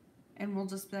by, and we'll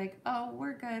just be like, oh,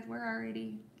 we're good, we're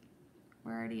already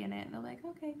in it, and they're like,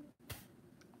 okay,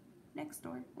 next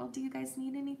door. Well, do you guys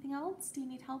need anything else? Do you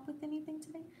need help with anything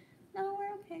today? No,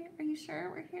 we're okay. Are you sure?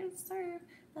 We're here to serve.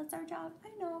 That's our job. I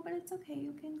know, but it's okay.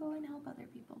 You can go and help other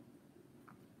people.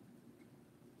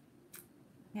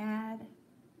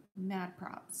 Mad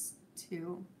props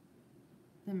to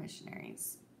the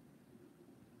missionaries.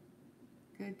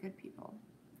 Good people.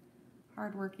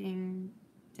 Hardworking,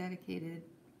 dedicated.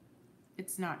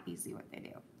 It's not easy what they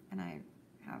do, and I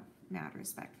have mad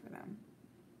respect for them.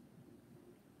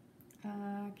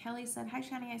 Kelly said, hi,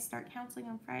 Shanny. I start counseling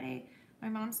on Friday. My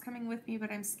mom's coming with me,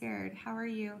 but I'm scared. How are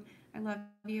you? I love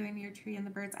you and your tree and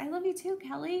the birds. I love you too,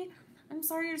 Kelly. I'm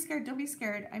sorry you're scared. Don't be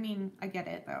scared. I mean, I get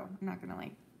it, though. I'm not going to,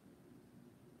 like,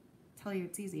 tell you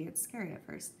it's easy. It's scary at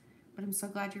first. But I'm so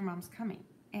glad your mom's coming.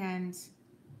 And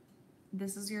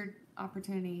this is your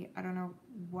opportunity. I don't know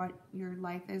what your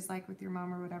life is like with your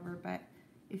mom or whatever, but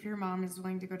if your mom is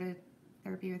willing to go to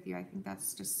therapy with you, I think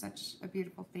that's just such a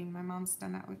beautiful thing. My mom's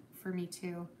done that for me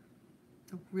too.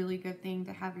 It's a really good thing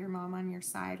to have your mom on your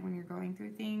side when you're going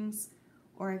through things,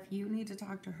 or if you need to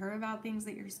talk to her about things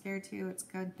that you're scared to, it's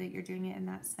good that you're doing it in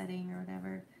that setting or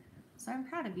whatever. So I'm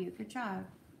proud of you. Good job.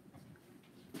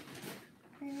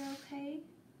 Are you okay?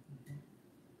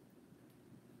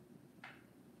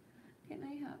 Can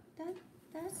I help?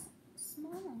 That's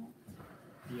small.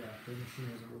 Yeah, the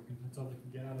machine wasn't working. That's all they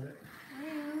can get out of it.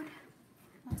 Rude.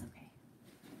 That's okay.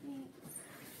 Thanks.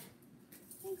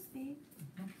 Thanks, babe.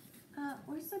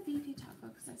 Where's the beefy taco?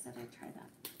 Because I said I'd try that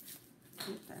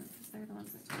with them, because they're the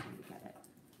ones that told me to get it.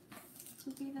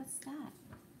 Who gave us that?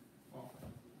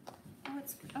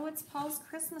 Oh, it's Paul's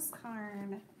Christmas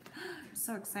card. I'm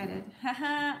so excited.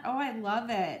 Oh, I love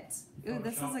it. Ooh,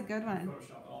 this is a good one.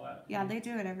 Photoshop, all that. Yeah, they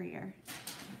do it every year.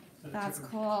 So it That's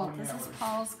took them cool. 20 This is hours.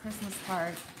 Paul's Christmas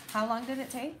card. How long did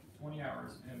it take? 20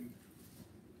 hours, and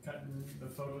cutting the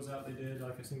photos out they did,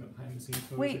 like I've seen the behind the scenes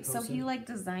photos. Wait, they so posted. he like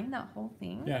designed that whole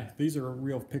thing? Yeah, these are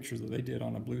real pictures that they did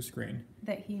on a blue screen.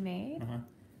 That he made?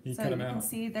 He So cut you them can out.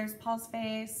 see there's Paul's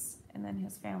face and then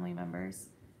his family members.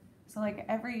 So like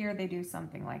every year they do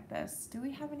something like this. Do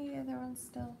we have any other ones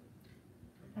still?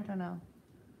 I don't know.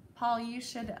 Paul, you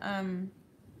should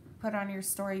put on your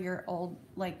story your old,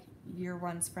 like, your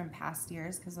ones from past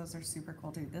years, because those are super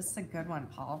cool too. This is a good one,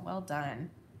 Paul. Well done.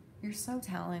 You're so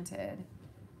talented.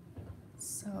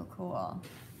 So cool.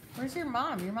 Where's your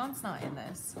mom? Your mom's not in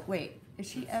this. Wait, is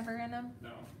she ever in them? No.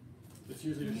 It's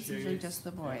usually just It's usually just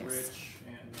the boys. and Rich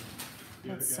and the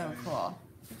That's other so guy. cool.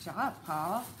 Good job,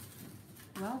 Paul.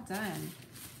 Well done.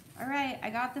 All right,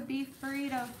 I got the beef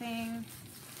burrito thing.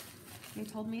 They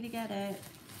told me to get it.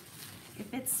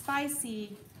 If it's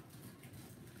spicy,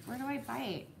 where do I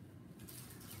bite?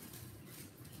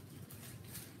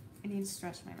 I need to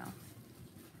stretch my mouth.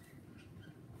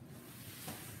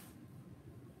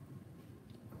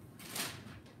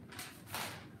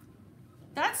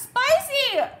 That's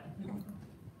spicy!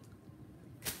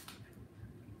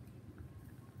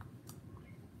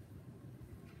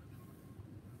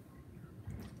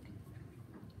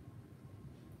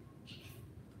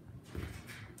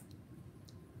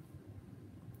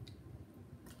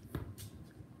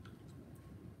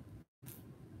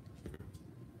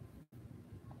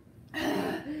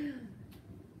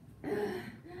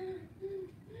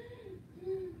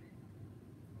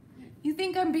 You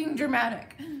think I'm being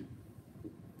dramatic?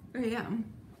 I am.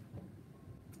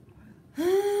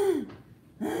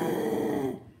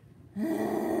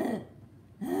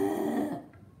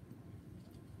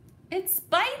 It's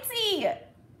spicy!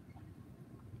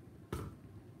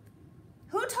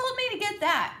 Who told me to get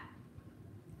that?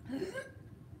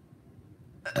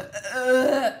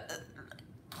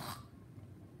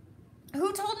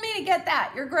 Who told me to get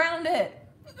that? You're grounded.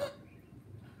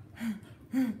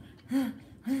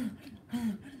 I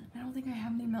don't think I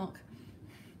have any milk.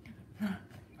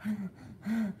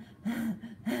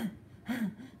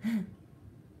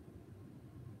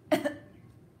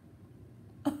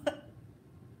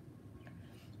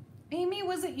 Amy,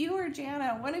 was it you or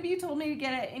Jana? One of you told me to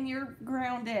get it and you're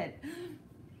grounded.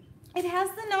 It has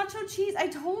the nacho cheese. I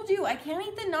told you, I can't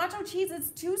eat the nacho cheese. It's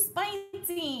too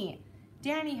spicy.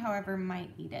 Danny, however,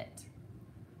 might eat it.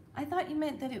 I thought you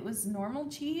meant that it was normal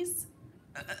cheese.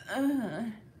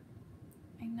 I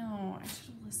know, I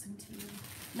should have listened to you.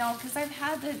 No, because I've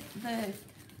had the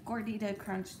gordita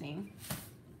crunch thing.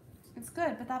 It's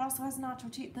good, but that also has nacho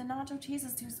cheese. The nacho cheese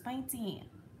is too spicy.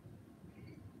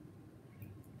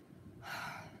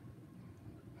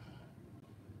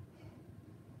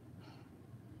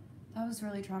 That was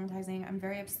really traumatizing. I'm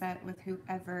very upset with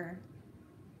whoever,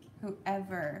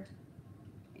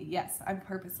 yes, I'm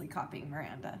purposely copying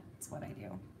Miranda. That's what I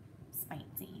do.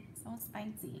 Spicy, so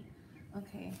spicy.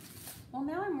 Okay, well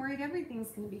now I'm worried everything's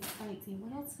gonna be spicy.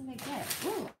 What else did I get?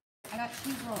 Ooh, I got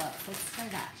cheese roll-ups. Let's try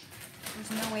that.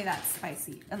 There's no way that's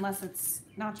spicy, unless it's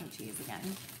nacho cheese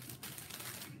again.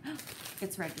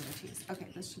 It's regular cheese. Okay,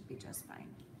 this should be just fine.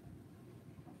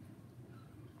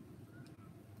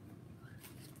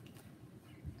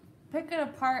 Pick it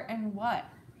apart and what,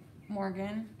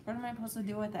 Morgan? What am I supposed to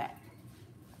do with it?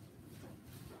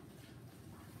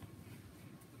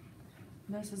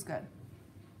 This is good.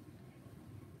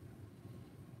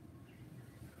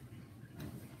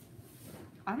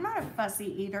 I'm not a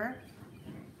fussy eater.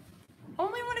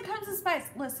 Only when it comes to spice.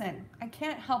 Listen, I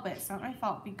can't help it. It's not my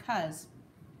fault because,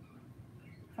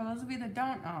 for those of you that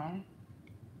don't know,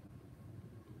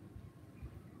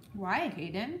 why,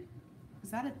 Hayden?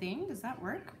 Is that a thing? Does that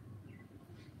work?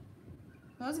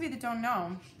 For those of you that don't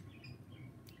know,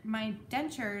 my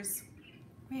dentures,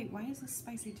 wait, why is this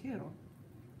spicy too?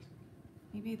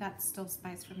 Maybe that's still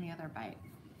spice from the other bite.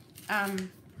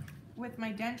 With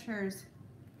my dentures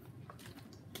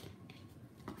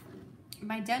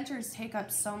take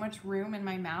up so much room in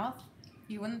my mouth.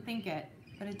 You wouldn't think it,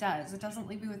 but it does. It doesn't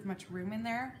leave you with much room in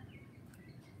there.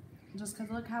 Just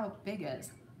because look how big it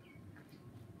is.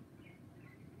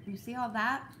 You see all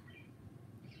that?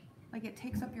 Like it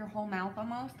takes up your whole mouth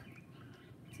almost.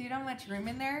 So you don't have much room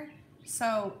in there.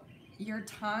 So your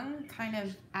tongue kind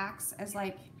of acts as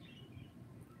like,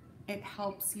 it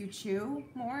helps you chew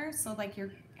more. So like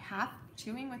you're half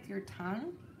chewing with your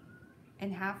tongue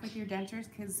and half with your dentures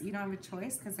because you don't have a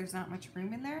choice because there's not much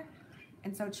room in there.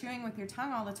 And so chewing with your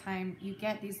tongue all the time, you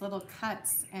get these little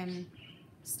cuts and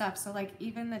stuff. So like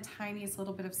even the tiniest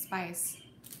little bit of spice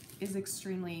is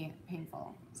extremely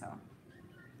painful. So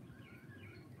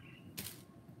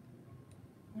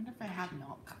I wonder if I have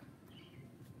milk.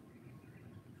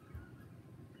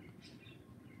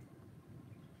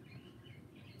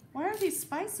 Why are these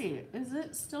spicy? Is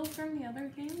it still from the other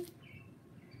thing?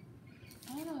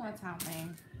 I don't know what's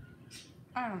happening.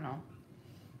 I don't know.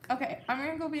 Okay, I'm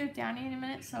gonna go be with Danny in a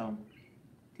minute, so do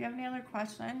you have any other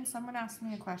questions? Someone asked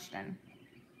me a question.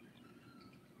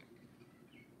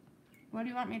 What do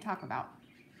you want me to talk about?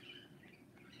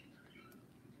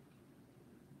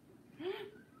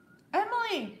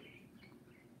 Emily!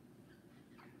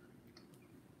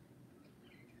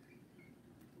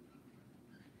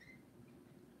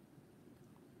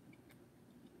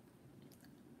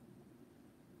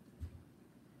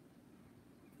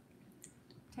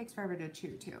 Takes forever to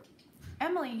chew too.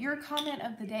 Emily, your comment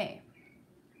of the day.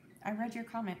 I read your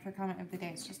comment for comment of the day.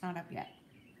 It's just not up yet.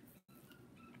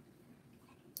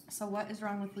 So what is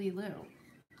wrong with Lee Lou?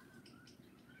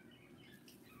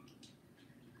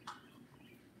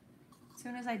 As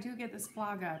soon as I do get this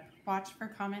vlog up, watch for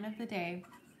comment of the day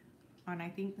on, I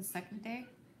think, the second day.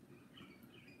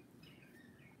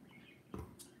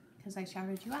 Because I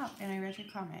shouted you out and I read your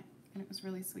comment and it was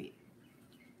really sweet.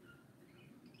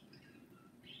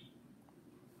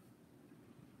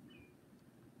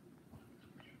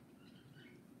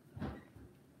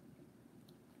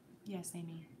 Yes,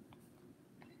 Amy.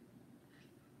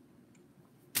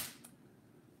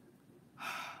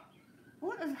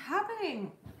 What is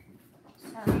happening?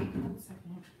 Sorry, 1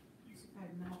 second. Just got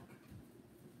milk.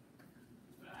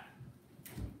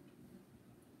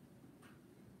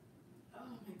 Oh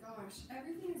my gosh,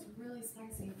 everything is really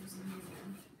spicy for some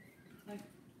reason. Like,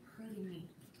 hurting me.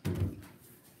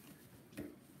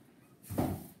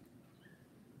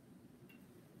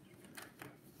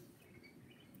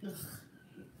 Ugh.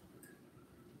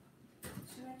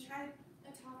 Should I try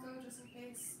a taco just in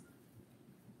case?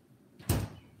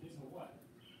 These are what?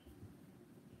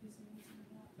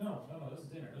 No, this is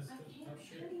dinner. This is I tough can't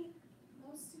shit. pretty.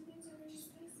 Those two things are really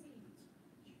spicy.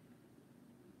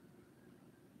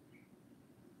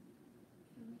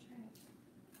 Let me try it.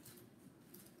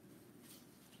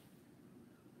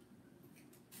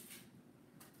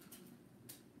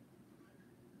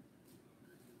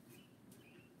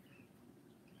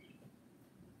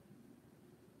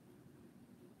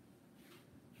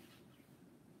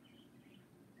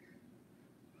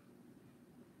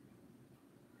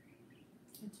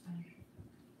 It's fine.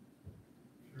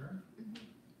 Sure.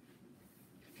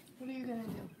 What are you gonna do?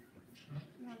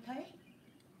 You wanna play?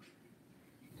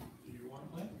 Do you want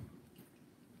to play?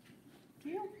 Do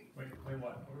you? Wait, play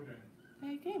what? What are we doing?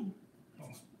 Play a game.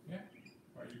 Oh, yeah.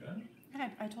 Are you done?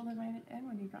 I told him I'd end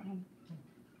when you got home.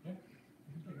 Yeah. You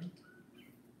can play game.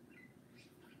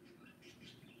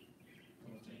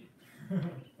 Almost 8.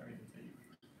 I mean, it's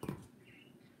 8.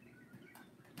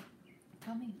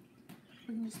 Tell me.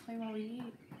 We can just play while we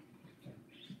eat. Okay.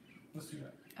 Let's do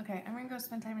that. Okay, I'm gonna go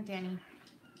spend time with Danny.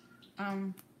 Let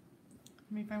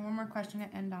me find one more question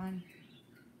to end on.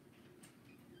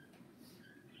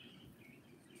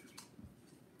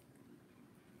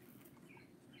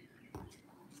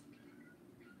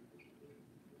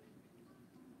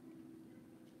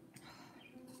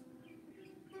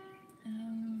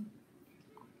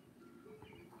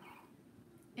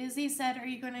 Izzy said, are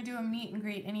you going to do a meet and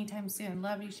greet anytime soon?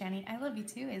 Love you, Shanny. I love you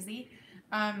too, Izzy.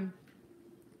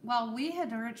 Well, we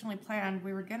had originally planned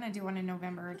we were going to do one in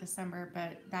November or December,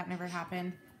 but that never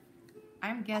happened.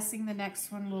 I'm guessing the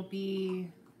next one will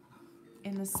be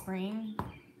in the spring,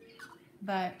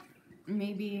 but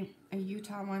maybe a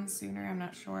Utah one sooner. I'm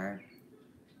not sure.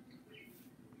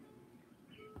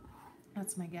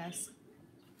 That's my guess.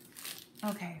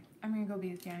 Okay, I'm going to go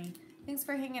be with Danny. Thanks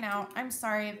for hanging out. I'm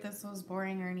sorry if this was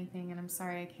boring or anything, and I'm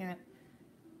sorry I can't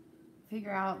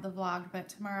figure out the vlog, but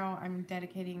tomorrow I'm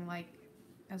dedicating like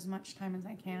as much time as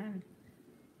I can.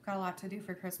 Got a lot to do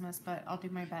for Christmas, but I'll do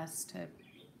my best to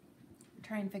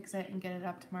try and fix it and get it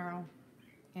up tomorrow.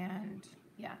 And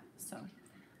yeah, so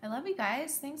I love you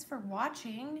guys. Thanks for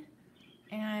watching,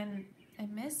 and I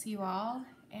miss you all,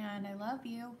 and I love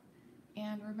you.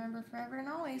 And remember forever and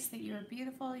always that you are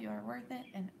beautiful, you are worth it,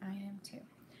 and I am too.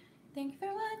 Thank you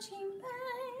for watching.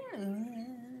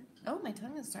 Bye. Oh, my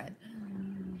tongue is red.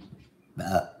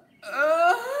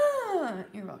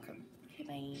 You're welcome. Okay,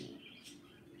 bye.